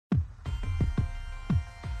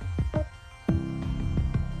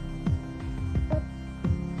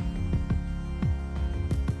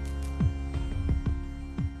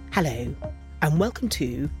Hello, and welcome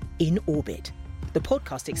to In Orbit, the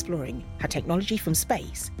podcast exploring how technology from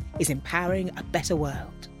space is empowering a better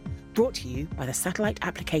world. Brought to you by the Satellite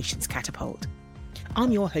Applications Catapult.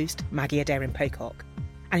 I'm your host, Maggie Adair-Pocock,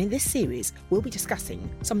 and in this series, we'll be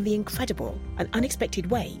discussing some of the incredible and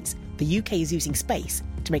unexpected ways the UK is using space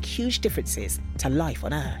to make huge differences to life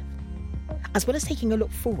on Earth, as well as taking a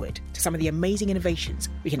look forward to some of the amazing innovations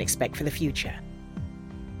we can expect for the future.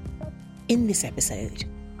 In this episode,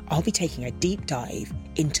 I'll be taking a deep dive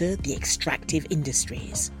into the extractive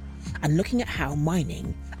industries and looking at how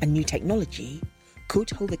mining and new technology could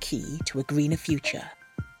hold the key to a greener future.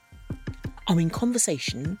 I'm in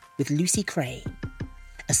conversation with Lucy Crane,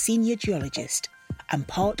 a senior geologist and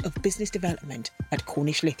part of business development at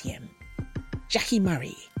Cornish Lithium, Jackie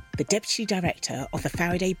Murray, the Deputy Director of the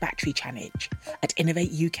Faraday Battery Challenge at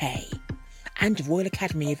Innovate UK, and Royal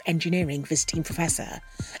Academy of Engineering Visiting Professor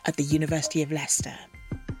at the University of Leicester.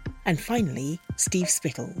 And finally, Steve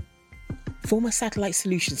Spittle, former satellite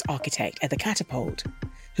solutions architect at the Catapult,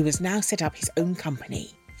 who has now set up his own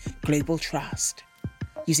company, Global Trust,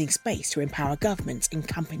 using space to empower governments and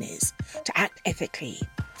companies to act ethically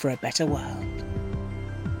for a better world.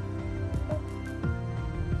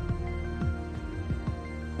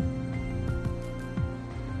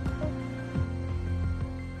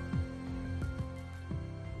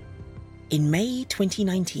 In May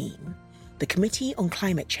 2019, the Committee on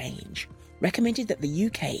Climate Change recommended that the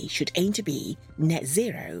UK should aim to be net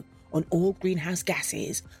zero on all greenhouse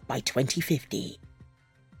gases by 2050.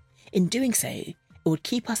 In doing so, it would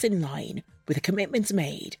keep us in line with the commitments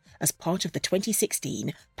made as part of the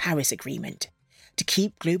 2016 Paris Agreement to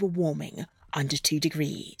keep global warming under 2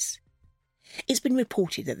 degrees. It's been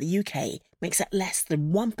reported that the UK makes up less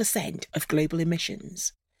than 1% of global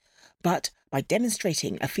emissions, but by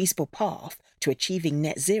demonstrating a feasible path to achieving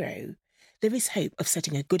net zero, there is hope of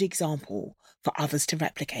setting a good example for others to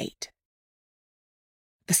replicate.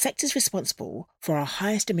 The sectors responsible for our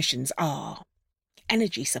highest emissions are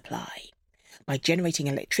energy supply, by generating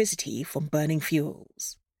electricity from burning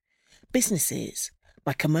fuels; businesses,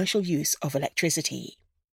 by commercial use of electricity;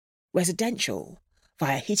 residential,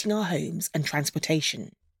 via heating our homes and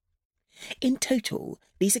transportation. In total,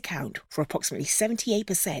 these account for approximately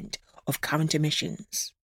 78% of current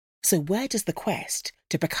emissions. So where does the quest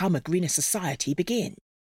to become a greener society begin?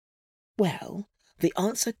 Well, the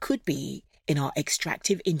answer could be in our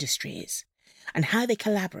extractive industries and how they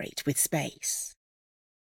collaborate with space.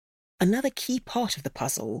 Another key part of the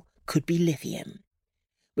puzzle could be lithium,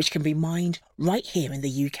 which can be mined right here in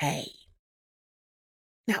the UK.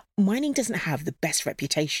 Now, mining doesn't have the best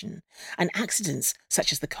reputation, and accidents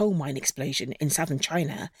such as the coal mine explosion in southern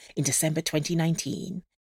China in December 2019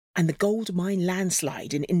 and the gold mine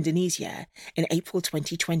landslide in Indonesia in April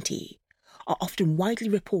 2020 are often widely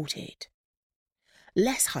reported.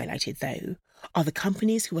 Less highlighted, though, are the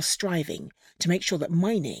companies who are striving to make sure that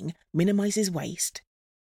mining minimises waste,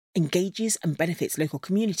 engages and benefits local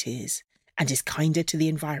communities, and is kinder to the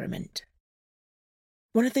environment.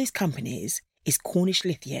 One of those companies is Cornish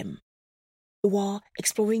Lithium, who are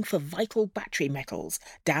exploring for vital battery metals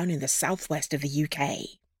down in the southwest of the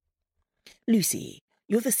UK. Lucy,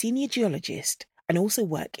 you're the senior geologist and also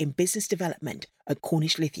work in business development at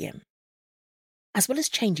Cornish Lithium. As well as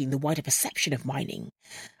changing the wider perception of mining,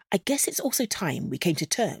 I guess it's also time we came to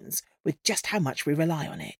terms with just how much we rely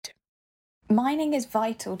on it. Mining is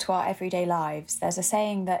vital to our everyday lives. There's a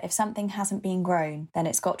saying that if something hasn't been grown, then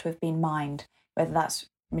it's got to have been mined, whether that's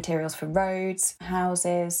materials for roads,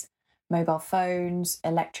 houses, mobile phones,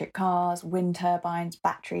 electric cars, wind turbines,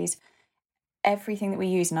 batteries. Everything that we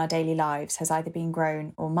use in our daily lives has either been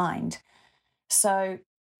grown or mined. So,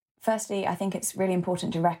 firstly, I think it's really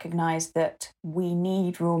important to recognise that we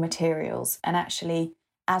need raw materials. And actually,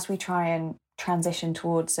 as we try and transition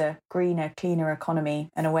towards a greener, cleaner economy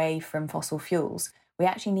and away from fossil fuels, we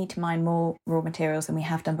actually need to mine more raw materials than we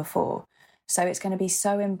have done before. So it's going to be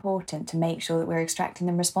so important to make sure that we're extracting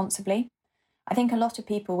them responsibly. I think a lot of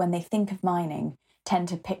people, when they think of mining, tend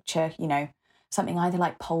to picture, something either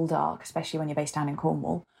like Poldark, especially when you're based down in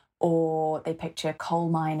Cornwall, or they picture coal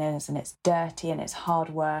miners and it's dirty and it's hard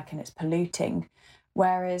work and it's polluting.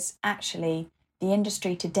 Whereas actually the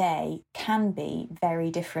industry today can be very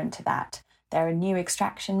different to that. There are new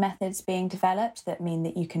extraction methods being developed that mean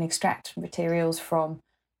that you can extract materials from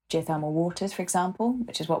geothermal waters, for example,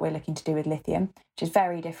 which is what we're looking to do with lithium, which is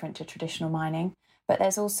very different to traditional mining. But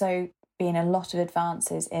there's also been a lot of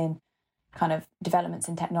advances in kind of developments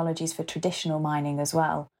in technologies for traditional mining as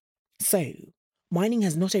well. So, mining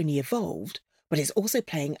has not only evolved, but is also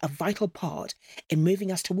playing a vital part in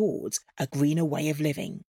moving us towards a greener way of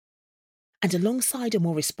living. And alongside a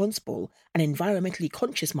more responsible and environmentally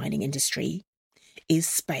conscious mining industry is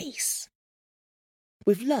space.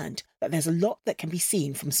 We've learned that there's a lot that can be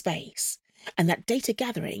seen from space, and that data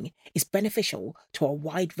gathering is beneficial to a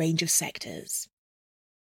wide range of sectors.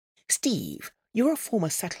 Steve, you're a former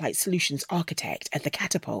satellite solutions architect at the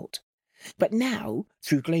Catapult, but now,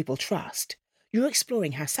 through Global Trust, you're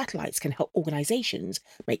exploring how satellites can help organisations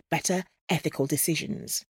make better ethical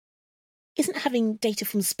decisions. Isn't having data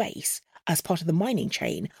from space as part of the mining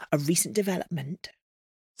chain a recent development?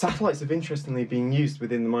 Satellites have interestingly been used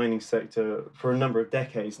within the mining sector for a number of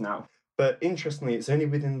decades now. But interestingly, it's only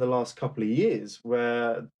within the last couple of years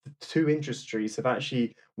where the two industries have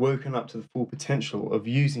actually woken up to the full potential of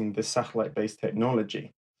using the satellite-based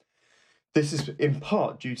technology. This is in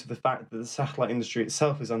part due to the fact that the satellite industry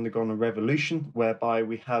itself has undergone a revolution whereby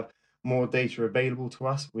we have more data available to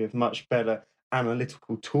us. We have much better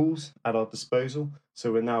analytical tools at our disposal.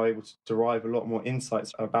 So we're now able to derive a lot more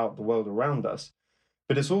insights about the world around us.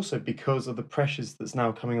 But it's also because of the pressures that's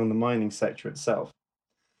now coming on the mining sector itself.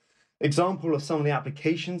 Example of some of the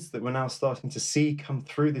applications that we're now starting to see come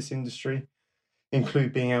through this industry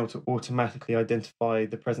include being able to automatically identify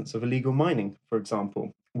the presence of illegal mining, for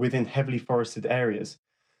example, within heavily forested areas.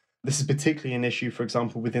 This is particularly an issue, for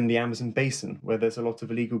example, within the Amazon basin, where there's a lot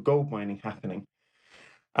of illegal gold mining happening.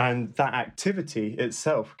 And that activity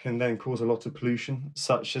itself can then cause a lot of pollution,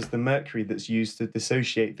 such as the mercury that's used to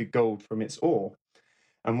dissociate the gold from its ore.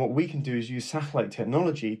 And what we can do is use satellite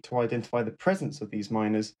technology to identify the presence of these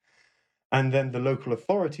miners, and then the local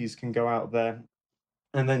authorities can go out there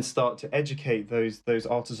and then start to educate those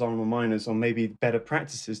artisanal miners on maybe better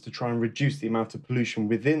practices to try and reduce the amount of pollution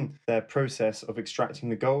within their process of extracting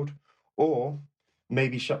the gold, or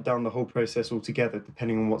maybe shut down the whole process altogether,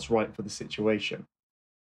 depending on what's right for the situation.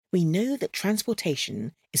 We know that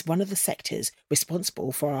transportation is one of the sectors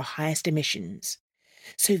responsible for our highest emissions,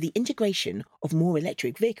 so the integration of more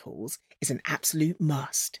electric vehicles is an absolute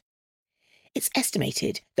must. It's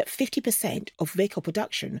estimated that 50% of vehicle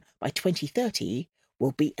production by 2030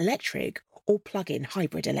 will be electric or plug-in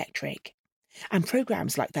hybrid electric, and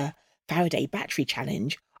programmes like the Faraday Battery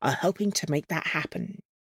Challenge are helping to make that happen.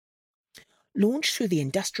 Launched through the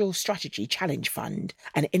Industrial Strategy Challenge Fund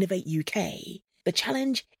and Innovate UK, the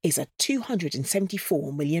challenge is a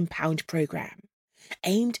 £274 million programme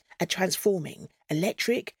aimed at transforming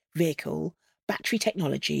electric vehicle, battery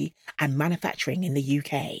technology and manufacturing in the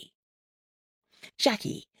UK.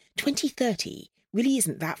 Jackie, 2030 really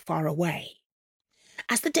isn't that far away.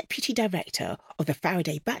 As the Deputy Director of the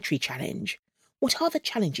Faraday Battery Challenge, what are the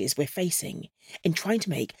challenges we're facing in trying to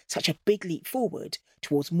make such a big leap forward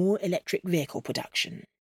towards more electric vehicle production?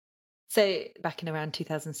 So back in around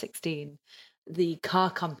 2016, the car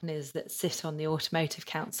companies that sit on the Automotive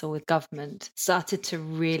Council with government started to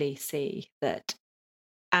really see that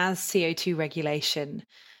as CO2 regulation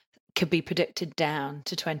could be predicted down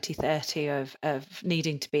to 2030 of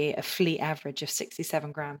needing to be a fleet average of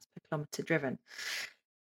 67 grams per kilometre driven,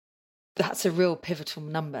 that's a real pivotal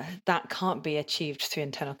number. That can't be achieved through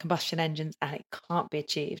internal combustion engines, and it can't be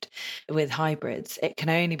achieved with hybrids. It can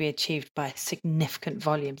only be achieved by significant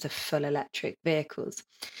volumes of full electric vehicles.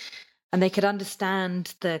 And they could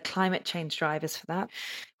understand the climate change drivers for that.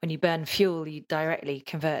 When you burn fuel, you directly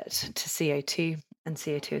convert to CO2 and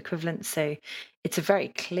CO2 equivalents. So it's a very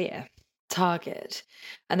clear target.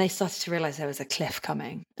 And they started to realize there was a cliff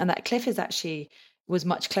coming. And that cliff was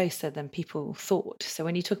much closer than people thought. So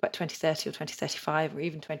when you talk about 2030 or 2035 or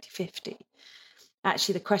even 2050,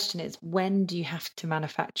 actually the question is, when do you have to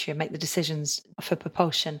manufacture and make the decisions for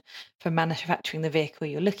propulsion for manufacturing the vehicle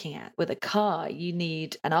you're looking at? With a car, you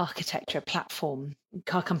need an architecture, a platform.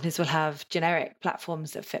 Car companies will have generic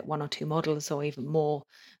platforms that fit one or two models or even more,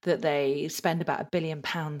 that they spend about £1 billion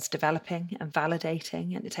developing and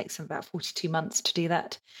validating, and it takes them about 42 months to do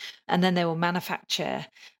that. And then they will manufacture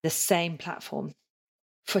the same platform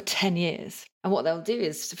for 10 years. And what they'll do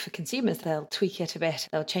is, for consumers, they'll tweak it a bit.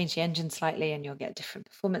 They'll change the engine slightly and you'll get different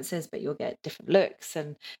performances, but you'll get different looks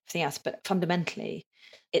and everything else. But fundamentally,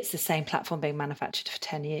 it's the same platform being manufactured for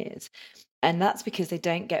 10 years. And that's because they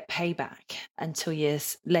don't get payback until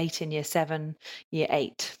late in year 7, year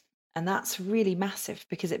 8. And that's really massive,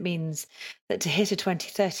 because it means that to hit a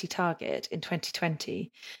 2030 target in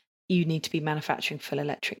 2020, you need to be manufacturing full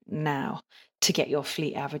electric now to get your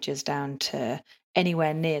fleet averages down to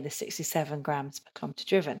anywhere near the 67 grams per kilometre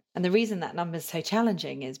driven. And the reason that number is so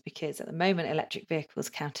challenging is because at the moment electric vehicles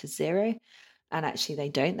count as zero, and actually they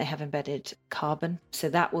don't. They have embedded carbon. So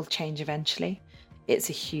that will change eventually. It's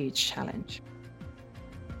a huge challenge.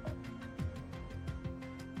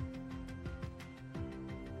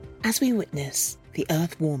 As we witness the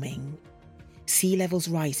Earth warming, sea levels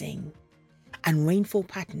rising and rainfall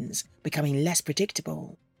patterns becoming less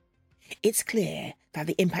predictable, it's clear that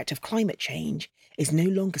the impact of climate change is no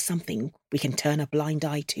longer something we can turn a blind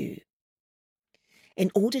eye to. In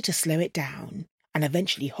order to slow it down and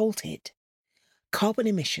eventually halt it, carbon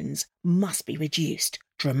emissions must be reduced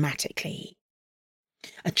dramatically.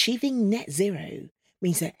 Achieving net zero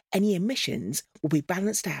means that any emissions will be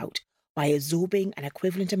balanced out by absorbing an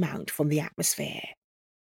equivalent amount from the atmosphere.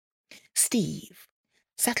 Steve,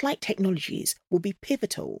 satellite technologies will be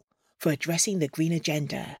pivotal for addressing the green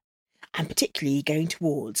agenda and particularly going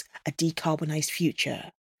towards a decarbonised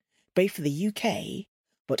future, both for the UK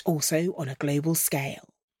but also on a global scale.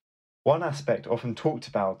 One aspect often talked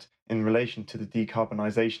about in relation to the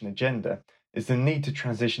decarbonisation agenda is the need to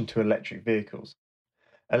transition to electric vehicles.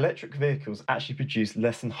 Electric vehicles actually produce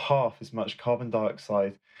less than half as much carbon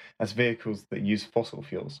dioxide as vehicles that use fossil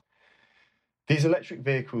fuels. These electric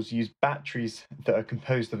vehicles use batteries that are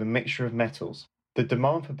composed of a mixture of metals. The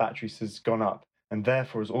demand for batteries has gone up and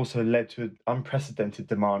therefore has also led to an unprecedented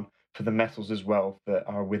demand for the metals as well that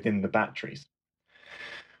are within the batteries.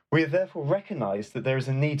 We have therefore recognised that there is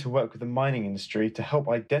a need to work with the mining industry to help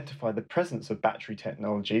identify the presence of battery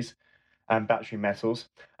technologies and battery metals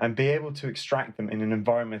and be able to extract them in an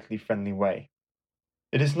environmentally friendly way.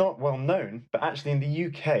 It is not well known, but actually in the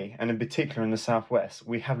UK and in particular in the southwest,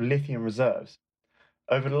 we have lithium reserves.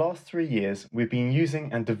 Over the last 3 years, we've been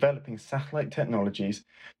using and developing satellite technologies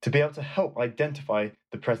to be able to help identify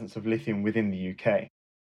the presence of lithium within the UK.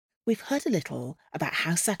 We've heard a little about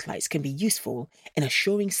how satellites can be useful in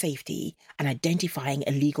assuring safety and identifying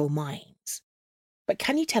illegal mines. But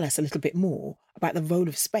can you tell us a little bit more about the role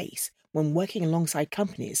of space when working alongside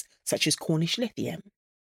companies such as Cornish Lithium?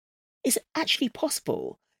 Is it actually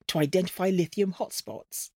possible to identify lithium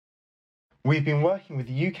hotspots? We've been working with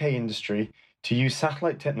the UK industry to use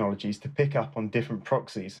satellite technologies to pick up on different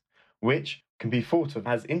proxies, which can be thought of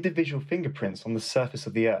as individual fingerprints on the surface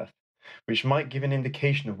of the Earth, which might give an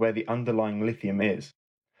indication of where the underlying lithium is.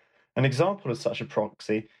 An example of such a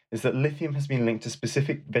proxy is that lithium has been linked to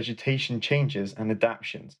specific vegetation changes and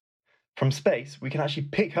adaptations. From space, we can actually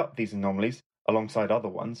pick up these anomalies, alongside other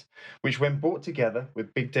ones, which when brought together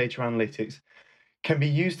with big data analytics, can be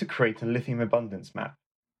used to create a lithium abundance map.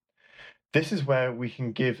 This is where we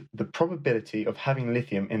can give the probability of having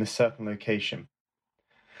lithium in a certain location.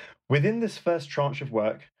 Within this first tranche of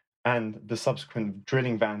work and the subsequent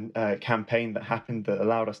drilling campaign that happened that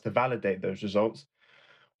allowed us to validate those results,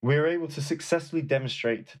 we were able to successfully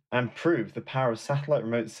demonstrate and prove the power of satellite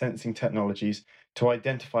remote sensing technologies to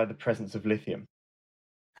identify the presence of lithium.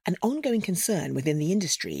 An ongoing concern within the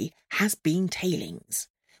industry has been tailings,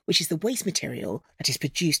 which is the waste material that is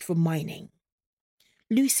produced from mining.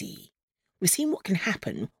 Lucy, we've seen what can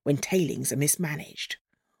happen when tailings are mismanaged.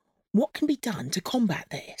 What can be done to combat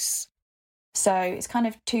this? So it's kind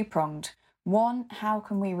of two-pronged. One, how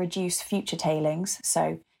can we reduce future tailings?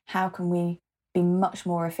 So how can we be much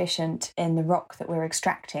more efficient in the rock that we're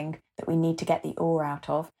extracting that we need to get the ore out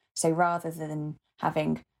of? So rather than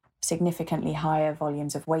having significantly higher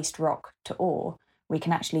volumes of waste rock to ore, we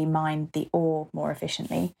can actually mine the ore more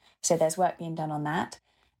efficiently. So there's work being done on that.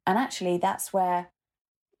 And actually that's where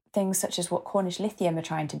things such as what Cornish Lithium are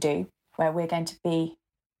trying to do, where we're going to be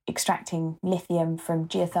extracting lithium from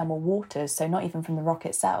geothermal waters, so not even from the rock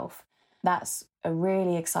itself. That's a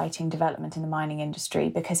really exciting development in the mining industry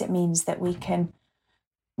because it means that we can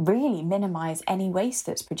really minimise any waste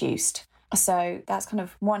that's produced. So that's kind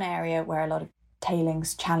of one area where a lot of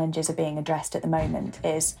tailings challenges are being addressed at the moment,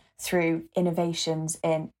 is through innovations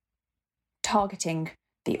in targeting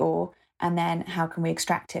the ore and then how can we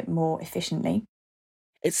extract it more efficiently.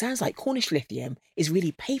 It sounds like Cornish Lithium is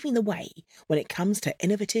really paving the way when it comes to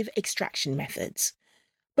innovative extraction methods.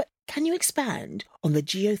 But can you expand on the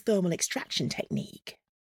geothermal extraction technique?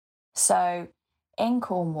 So in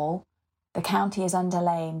Cornwall, the county is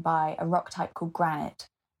underlain by a rock type called granite,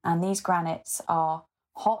 and these granites are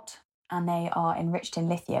hot and they are enriched in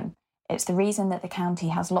lithium. It's the reason that the county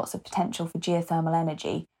has lots of potential for geothermal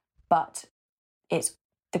energy, but the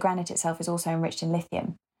granite itself is also enriched in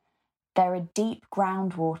lithium. There are deep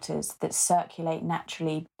groundwaters that circulate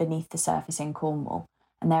naturally beneath the surface in Cornwall,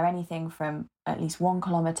 and they're anything from at least 1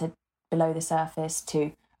 kilometre below the surface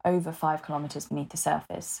to over 5 kilometres beneath the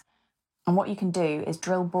surface. And what you can do is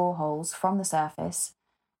drill boreholes from the surface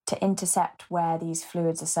to intercept where these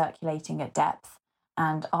fluids are circulating at depth,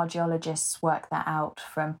 and our geologists work that out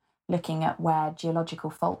from looking at where geological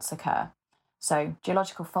faults occur. So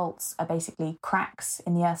geological faults are basically cracks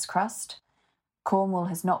in the Earth's crust. Cornwall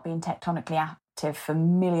has not been tectonically active for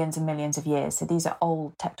millions and millions of years, so these are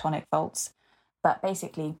old tectonic faults. But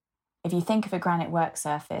basically, If you think of a granite work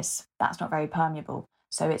surface, that's not very permeable.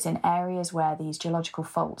 So it's in areas where these geological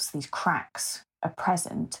faults, these cracks are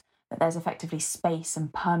present, that there's effectively space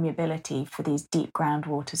and permeability for these deep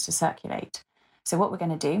groundwaters to circulate. So what we're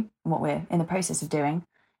going to do, and what we're in the process of doing,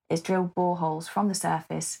 is drill boreholes from the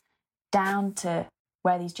surface down to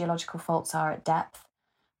where these geological faults are at depth,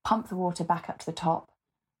 pump the water back up to the top.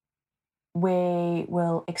 We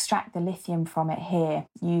will extract the lithium from it here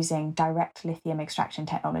using direct lithium extraction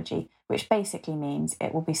technology, which basically means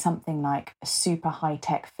it will be something like a super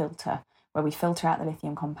high-tech filter where we filter out the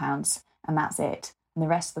lithium compounds and that's it. And the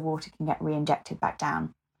rest of the water can get re-injected back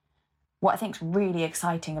down. What I think is really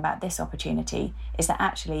exciting about this opportunity is that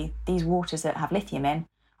actually these waters that have lithium in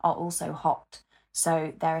are also hot.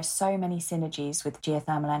 So there are so many synergies with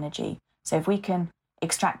geothermal energy. So if we can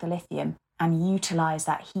extract the lithium and utilise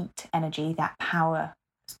that heat energy, that power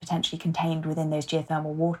potentially contained within those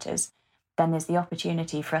geothermal waters, then there's the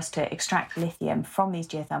opportunity for us to extract lithium from these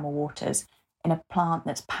geothermal waters in a plant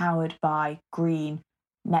that's powered by green,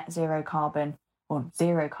 net zero carbon or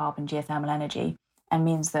zero carbon geothermal energy, and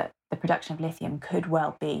means that the production of lithium could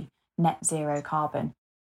well be net zero carbon.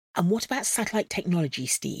 And what about satellite technology,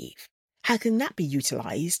 Steve? How can that be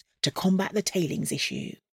utilised to combat the tailings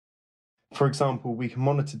issue? For example, we can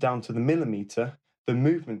monitor down to the millimetre the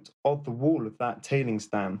movement of the wall of that tailings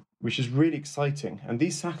dam, which is really exciting. And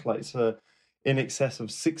these satellites are in excess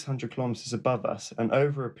of 600 kilometres above us. And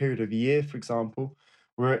over a period of a year, for example,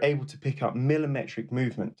 we're able to pick up millimetric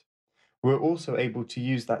movement. We're also able to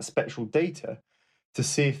use that spectral data to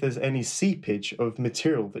see if there's any seepage of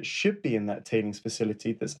material that should be in that tailings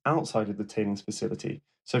facility that's outside of the tailings facility.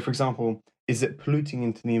 So, for example, is it polluting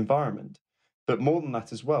into the environment? But more than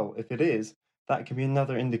that as well, if it is, that can be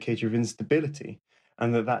another indicator of instability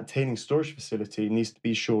and that tailings storage facility needs to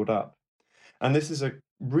be shored up. And this is a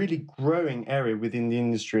really growing area within the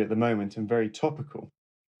industry at the moment and very topical.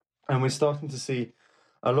 And we're starting to see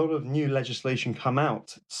a lot of new legislation come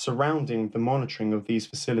out surrounding the monitoring of these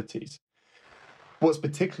facilities. What's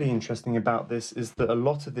particularly interesting about this is that a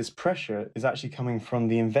lot of this pressure is actually coming from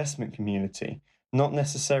the investment community, not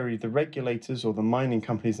necessarily the regulators or the mining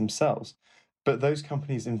companies themselves, but those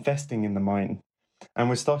companies investing in the mine. And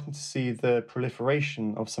we're starting to see the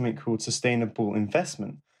proliferation of something called sustainable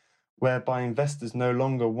investment, whereby investors no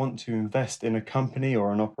longer want to invest in a company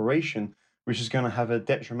or an operation which is going to have a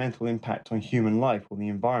detrimental impact on human life or the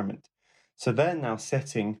environment. So they're now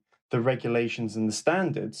setting the regulations and the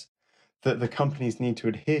standards that the companies need to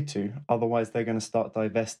adhere to, otherwise they're going to start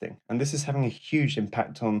divesting. And this is having a huge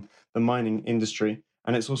impact on the mining industry,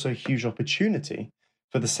 and it's also a huge opportunity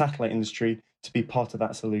for the satellite industry to be part of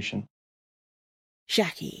that solution.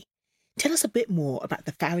 Jackie, tell us a bit more about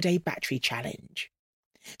the Faraday Battery Challenge.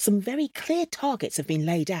 Some very clear targets have been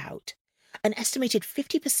laid out. An estimated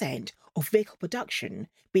 50% of vehicle production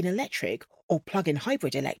being electric or plug-in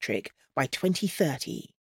hybrid electric by 2030.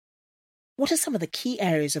 What are some of the key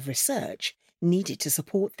areas of research needed to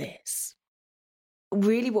support this?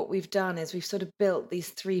 Really what we've done is we've sort of built these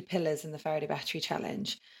 3 pillars in the Faraday Battery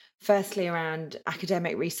Challenge. Firstly, around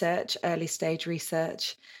academic research, early stage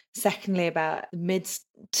research. Secondly, about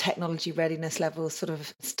mid-technology readiness level sort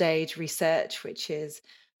of stage research, which is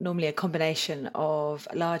normally a combination of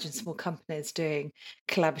large and small companies doing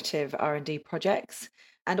collaborative R&D projects.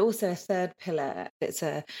 And also a third pillar, it's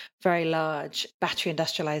a very large battery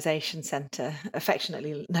industrialisation centre,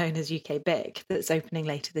 affectionately known as UK BIC, that's opening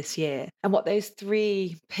later this year. And what those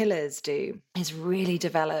 3 pillars do is really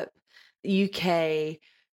develop the UK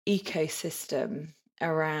ecosystem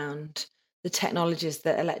around the technologies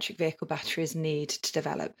that electric vehicle batteries need to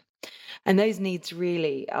develop. And those needs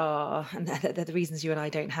really are, and they're the reasons you and I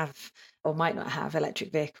don't have or might not have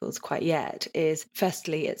electric vehicles quite yet, is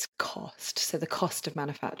firstly, it's cost. So the cost of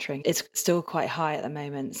manufacturing is still quite high at the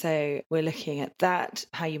moment. So we're looking at that,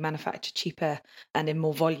 how you manufacture cheaper and in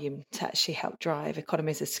more volume to actually help drive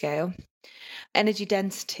economies of scale. Energy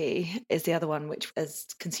density is the other one, which as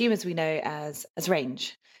consumers we know as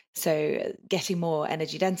range. So getting more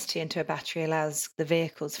energy density into a battery allows the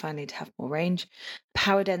vehicles finally to have more range.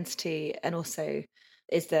 Power density and also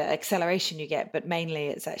is the acceleration you get, but mainly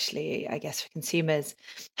it's actually, I guess, for consumers,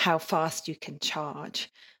 how fast you can charge.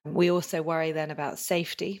 We also worry then about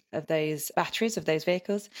safety of those batteries, of those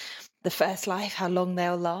vehicles, the first life, how long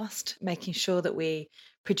they'll last, making sure that we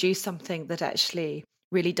produce something that actually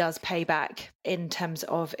really does pay back in terms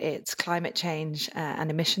of its climate change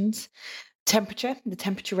and emissions. Temperature, the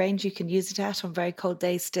temperature range you can use it at on very cold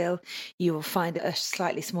days still. You will find a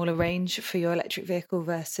slightly smaller range for your electric vehicle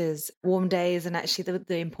versus warm days. And actually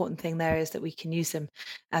the important thing there is that we can use them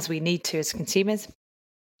as we need to as consumers.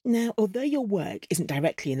 Now, although your work isn't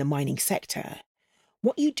directly in the mining sector,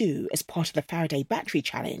 what you do as part of the Faraday Battery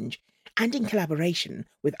Challenge and in collaboration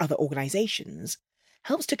with other organisations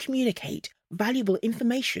helps to communicate valuable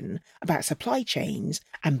information about supply chains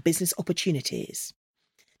and business opportunities.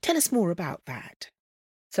 Tell us more about that.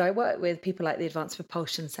 So I work with people like the Advanced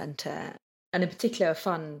Propulsion Centre, and in particular a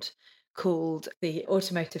fund called the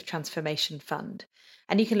Automotive Transformation Fund.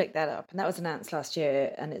 And you can look that up. And that was announced last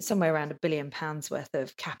year, and it's somewhere around £1 billion worth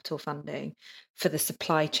of capital funding for the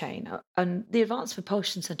supply chain. And the Advanced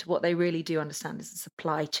Propulsion Centre, what they really do understand is the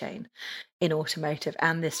supply chain in automotive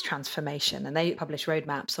and this transformation. And they publish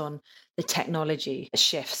roadmaps on the technology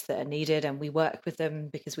shifts that are needed. And we work with them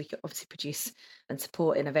because we can obviously produce and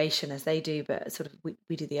support innovation as they do, but sort of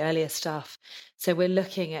we do the earlier stuff. So we're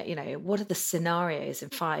looking at, what are the scenarios in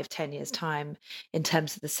 5-10 years time in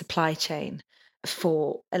terms of the supply chain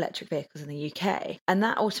for electric vehicles in the UK. And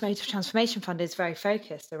that Automotive Transformation Fund is very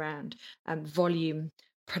focused around volume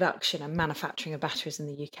production and manufacturing of batteries in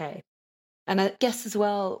the UK. And I guess as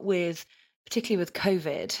well particularly with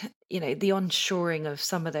COVID, the onshoring of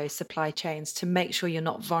some of those supply chains to make sure you're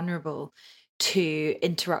not vulnerable to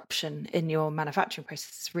interruption in your manufacturing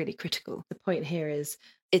process is really critical. The point here is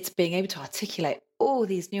it's being able to articulate all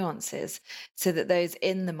these nuances so that those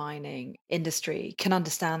in the mining industry can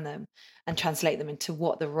understand them and translate them into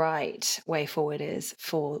what the right way forward is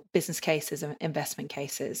for business cases and investment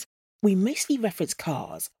cases. We mostly reference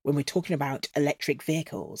cars when we're talking about electric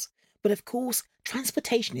vehicles, but of course,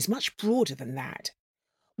 transportation is much broader than that.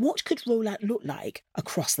 What could rollout look like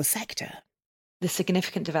across the sector? The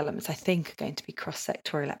significant developments, I think, are going to be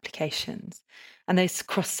cross-sectoral applications. And those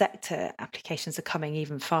cross-sector applications are coming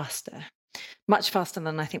even faster, much faster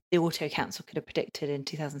than I think the Auto Council could have predicted in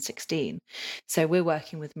 2016. So we're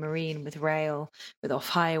working with marine, with rail, with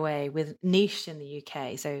off-highway, with niche in the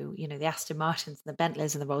UK. So, the Aston Martins and the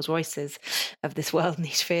Bentleys and the Rolls-Royces of this world,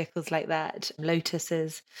 niche vehicles like that,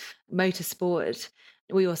 Lotuses, motorsport.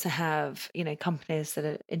 We also have, companies that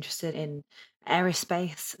are interested in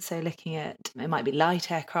aerospace. So looking at, it might be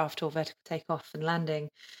light aircraft or vertical takeoff and landing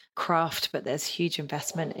craft, but there's huge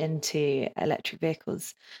investment into electric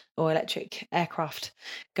vehicles or electric aircraft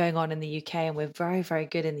going on in the UK. And we're very, very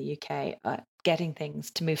good in the UK at getting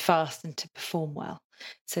things to move fast and to perform well.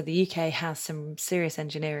 So the UK has some serious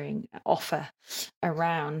engineering offer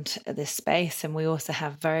around this space. And we also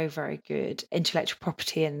have very, very good intellectual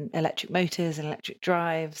property in electric motors and electric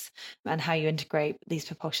drives and how you integrate these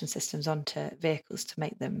propulsion systems onto vehicles to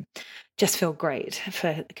make them just feel great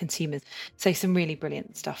for consumers. So some really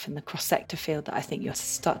brilliant stuff in the cross-sector field that I think you'll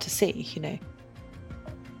start to see,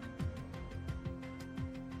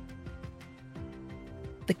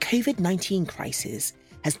 The COVID-19 crisis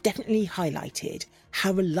has definitely highlighted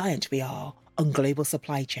how reliant we are on global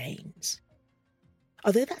supply chains.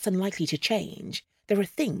 Although that's unlikely to change, there are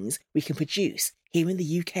things we can produce here in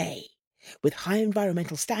the UK with high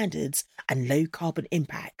environmental standards and low carbon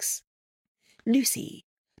impacts. Lucy,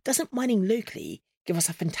 doesn't mining locally give us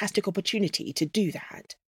a fantastic opportunity to do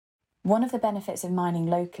that? One of the benefits of mining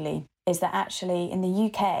locally is that actually in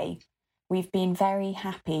the UK, we've been very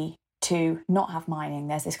happy to not have mining.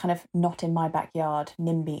 There's this kind of not in my backyard,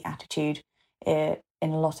 NIMBY attitude in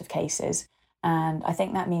a lot of cases. And I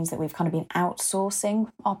think that means that we've kind of been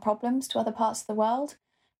outsourcing our problems to other parts of the world.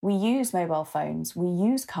 We use mobile phones, we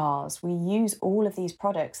use cars, we use all of these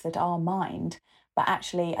products that are mined, but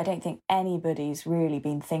actually I don't think anybody's really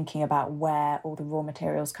been thinking about where all the raw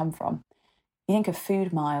materials come from. You think of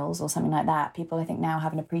food miles or something like that, people I think now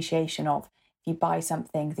have an appreciation of if you buy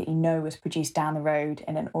something that you know was produced down the road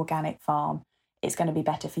in an organic farm, it's going to be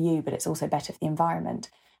better for you, but it's also better for the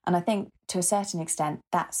environment. And I think to a certain extent,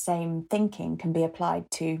 that same thinking can be applied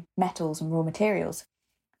to metals and raw materials.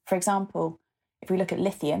 For example, if we look at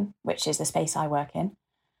lithium, which is the space I work in,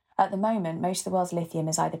 at the moment, most of the world's lithium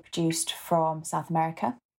is either produced from South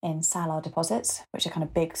America in salar deposits, which are kind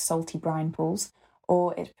of big salty brine pools,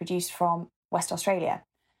 or it's produced from West Australia.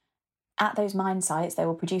 At those mine sites, they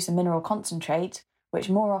will produce a mineral concentrate, which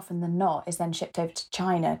more often than not is then shipped over to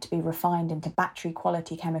China to be refined into battery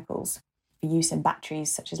quality chemicals for use in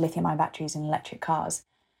batteries, such as lithium-ion batteries in electric cars.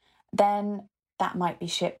 Then that might be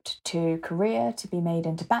shipped to Korea to be made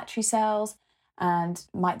into battery cells and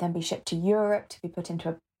might then be shipped to Europe to be put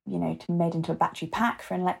into to be made into a battery pack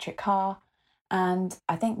for an electric car. And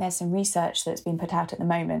I think there's some research that's been put out at the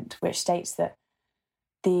moment which states that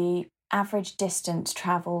the average distance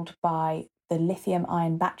travelled by the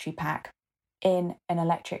lithium-ion battery pack in an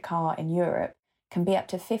electric car in Europe can be up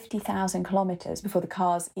to 50,000 kilometres before the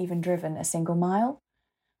car's even driven a single mile.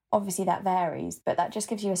 Obviously, that varies, but that just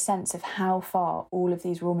gives you a sense of how far all of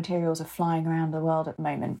these raw materials are flying around the world at the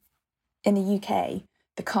moment. In the UK,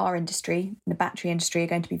 the car industry and the battery industry are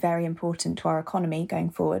going to be very important to our economy going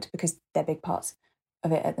forward because they're big parts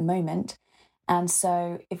of it at the moment. And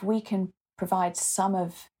so if we can provide some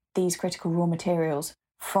of these critical raw materials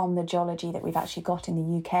from the geology that we've actually got in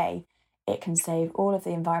the UK, it can save all of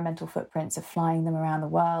the environmental footprints of flying them around the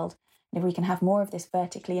world. And if we can have more of this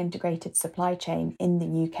vertically integrated supply chain in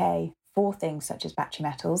the UK for things such as battery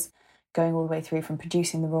metals, going all the way through from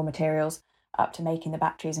producing the raw materials up to making the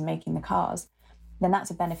batteries and making the cars, then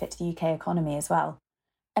that's a benefit to the UK economy as well.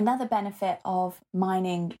 Another benefit of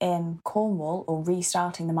mining in Cornwall, or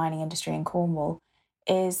restarting the mining industry in Cornwall,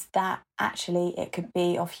 is that actually it could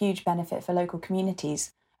be of huge benefit for local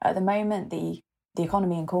communities. At the moment, the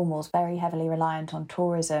economy in Cornwall is very heavily reliant on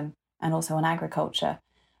tourism and also on agriculture.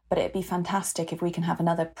 But it'd be fantastic if we can have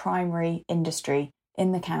another primary industry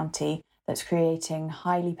in the county that's creating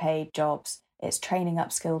highly paid jobs, it's training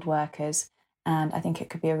up skilled workers, and I think it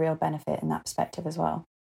could be a real benefit in that perspective as well.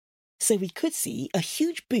 So we could see a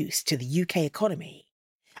huge boost to the UK economy,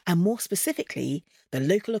 and more specifically, the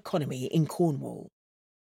local economy in Cornwall.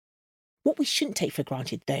 What we shouldn't take for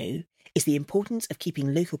granted, though, is the importance of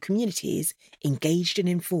keeping local communities engaged and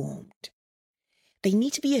informed. They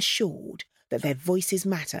need to be assured that their voices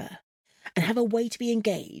matter and have a way to be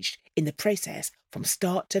engaged in the process from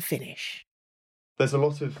start to finish. There's a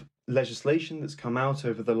lot of legislation that's come out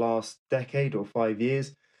over the last decade or 5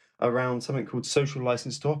 years around something called social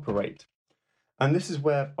license to operate. And this is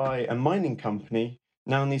whereby a mining company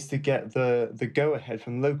now needs to get the go-ahead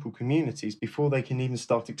from local communities before they can even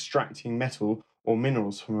start extracting metal or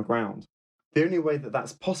minerals from the ground. The only way that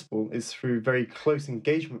that's possible is through very close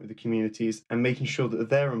engagement with the communities and making sure that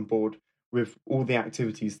they're on board with all the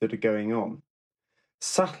activities that are going on.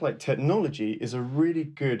 Satellite technology is a really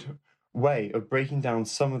good way of breaking down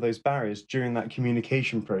some of those barriers during that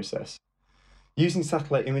communication process. Using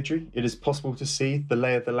satellite imagery, it is possible to see the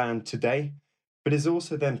lay of the land today, but it's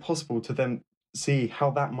also then possible to then see how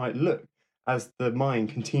that might look as the mine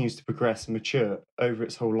continues to progress and mature over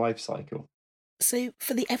its whole life cycle. So,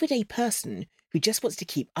 for the everyday person who just wants to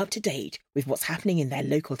keep up to date with what's happening in their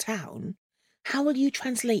local town, how will you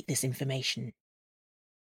translate this information?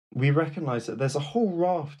 We recognise that there's a whole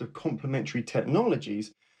raft of complementary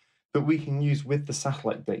technologies that we can use with the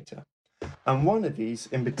satellite data. And one of these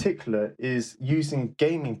in particular is using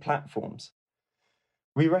gaming platforms.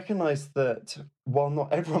 We recognise that while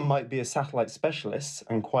not everyone might be a satellite specialist,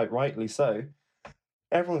 and quite rightly so,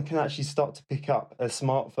 everyone can actually start to pick up a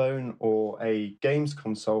smartphone or a games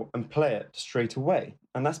console and play it straight away.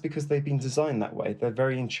 And that's because they've been designed that way. They're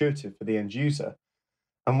very intuitive for the end user.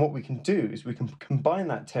 And what we can do is we can combine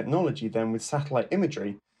that technology then with satellite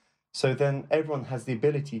imagery. So then everyone has the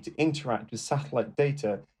ability to interact with satellite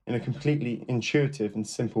data in a completely intuitive and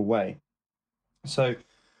simple way. So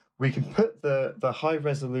we can put the high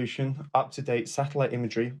resolution, up-to-date satellite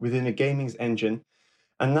imagery within a gaming's engine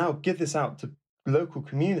and now give this out to local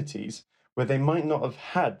communities where they might not have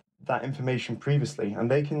had that information previously, and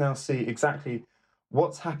they can now see exactly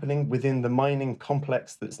what's happening within the mining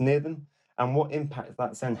complex that's near them and what impact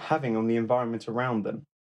that's then having on the environment around them.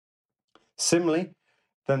 Similarly,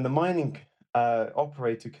 then the mining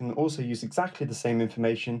operator can also use exactly the same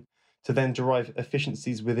information to then derive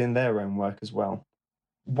efficiencies within their own work as well.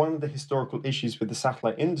 One of the historical issues with the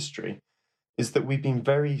satellite industry is that we've been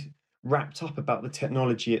very wrapped up about the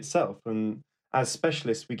technology itself, and as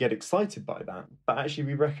specialists we get excited by that, but actually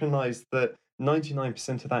we recognise that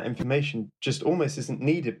 99% of that information just almost isn't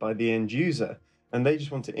needed by the end user, and they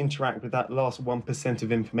just want to interact with that last 1%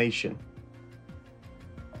 of information.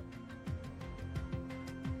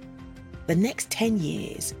 The next 10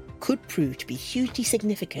 years could prove to be hugely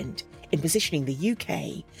significant in positioning the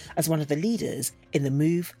UK as one of the leaders in the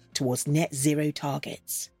move towards net zero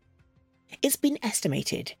targets. It's been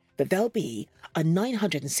estimated that there'll be a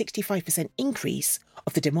 965% increase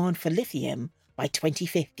of the demand for lithium by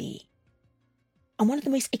 2050. And one of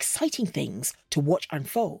the most exciting things to watch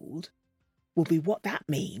unfold will be what that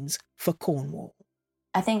means for Cornwall.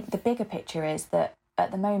 I think the bigger picture is that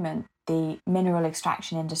at the moment, the mineral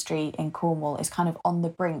extraction industry in Cornwall is kind of on the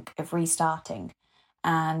brink of restarting.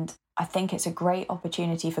 And I think it's a great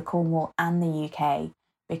opportunity for Cornwall and the UK,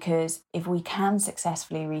 because if we can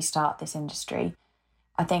successfully restart this industry,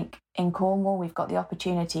 I think in Cornwall we've got the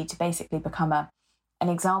opportunity to basically become an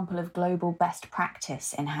example of global best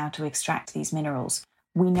practice in how to extract these minerals.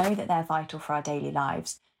 We know that they're vital for our daily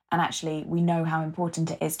lives, and actually we know how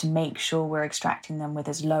important it is to make sure we're extracting them with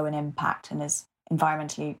as low an impact and as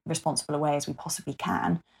environmentally responsible a way as we possibly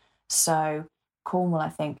can. So Cornwall, I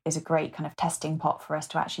think, is a great kind of testing pot for us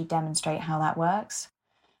to actually demonstrate how that works.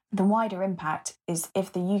 The wider impact is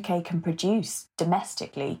if the UK can produce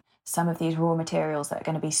domestically some of these raw materials that are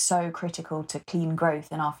going to be so critical to clean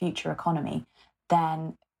growth in our future economy,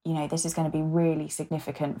 then this is going to be really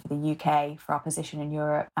significant for the UK, for our position in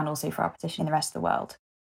Europe, and also for our position in the rest of the world.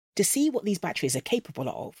 To see what these batteries are capable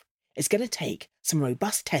of, it's going to take some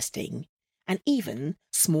robust testing and even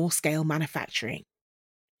small-scale manufacturing.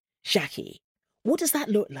 Jackie, what does that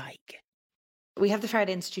look like? We have the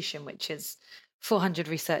Faraday Institution, which is 400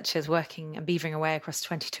 researchers working and beavering away across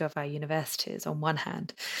 22 of our universities on one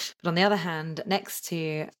hand. But on the other hand, next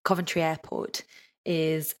to Coventry Airport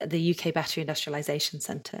is the UK Battery Industrialisation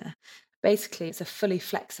Centre. Basically, it's a fully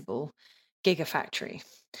flexible gigafactory,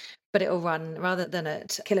 but it will run, rather than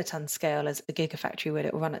at kiloton scale as a gigafactory would,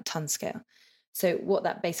 it will run at ton scale. So what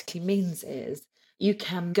that basically means is you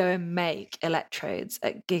can go and make electrodes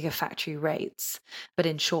at gigafactory rates, but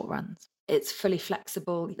in short runs. It's fully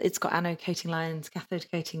flexible. It's got anode coating lines, cathode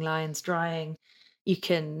coating lines, drying. You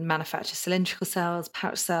can manufacture cylindrical cells,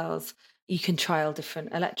 pouch cells. You can trial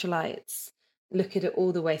different electrolytes, look at it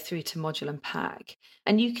all the way through to module and pack.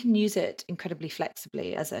 And you can use it incredibly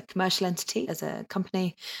flexibly as a commercial entity, as a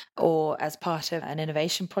company, or as part of an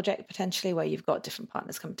innovation project, potentially, where you've got different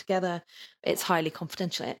partners come together. It's highly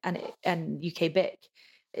confidential. And UK BIC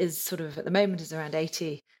is sort of, at the moment, is around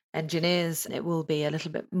 80 engineers. It will be a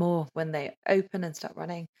little bit more when they open and start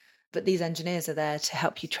running. But these engineers are there to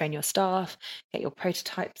help you train your staff, get your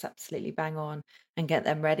prototypes absolutely bang on, and get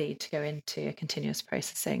them ready to go into a continuous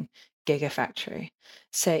processing gigafactory.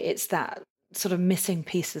 So it's that sort of missing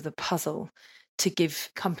piece of the puzzle to give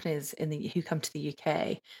companies who come to the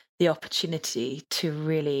UK the opportunity to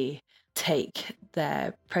really take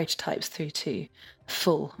their prototypes through to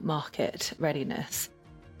full market readiness.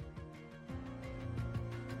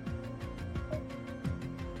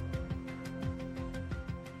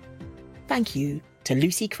 Thank you to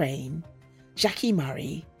Lucy Crane, Jackie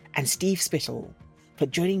Murray, and Steve Spittle for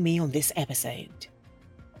joining me on this episode,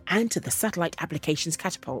 and to the Satellite Applications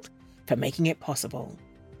Catapult for making it possible.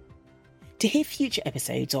 To hear future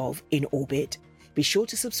episodes of In Orbit, be sure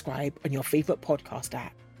to subscribe on your favourite podcast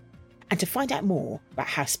app. And to find out more about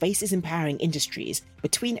how space is empowering industries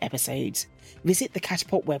between episodes, visit the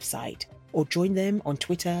Catapult website or join them on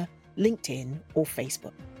Twitter, LinkedIn, or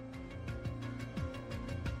Facebook.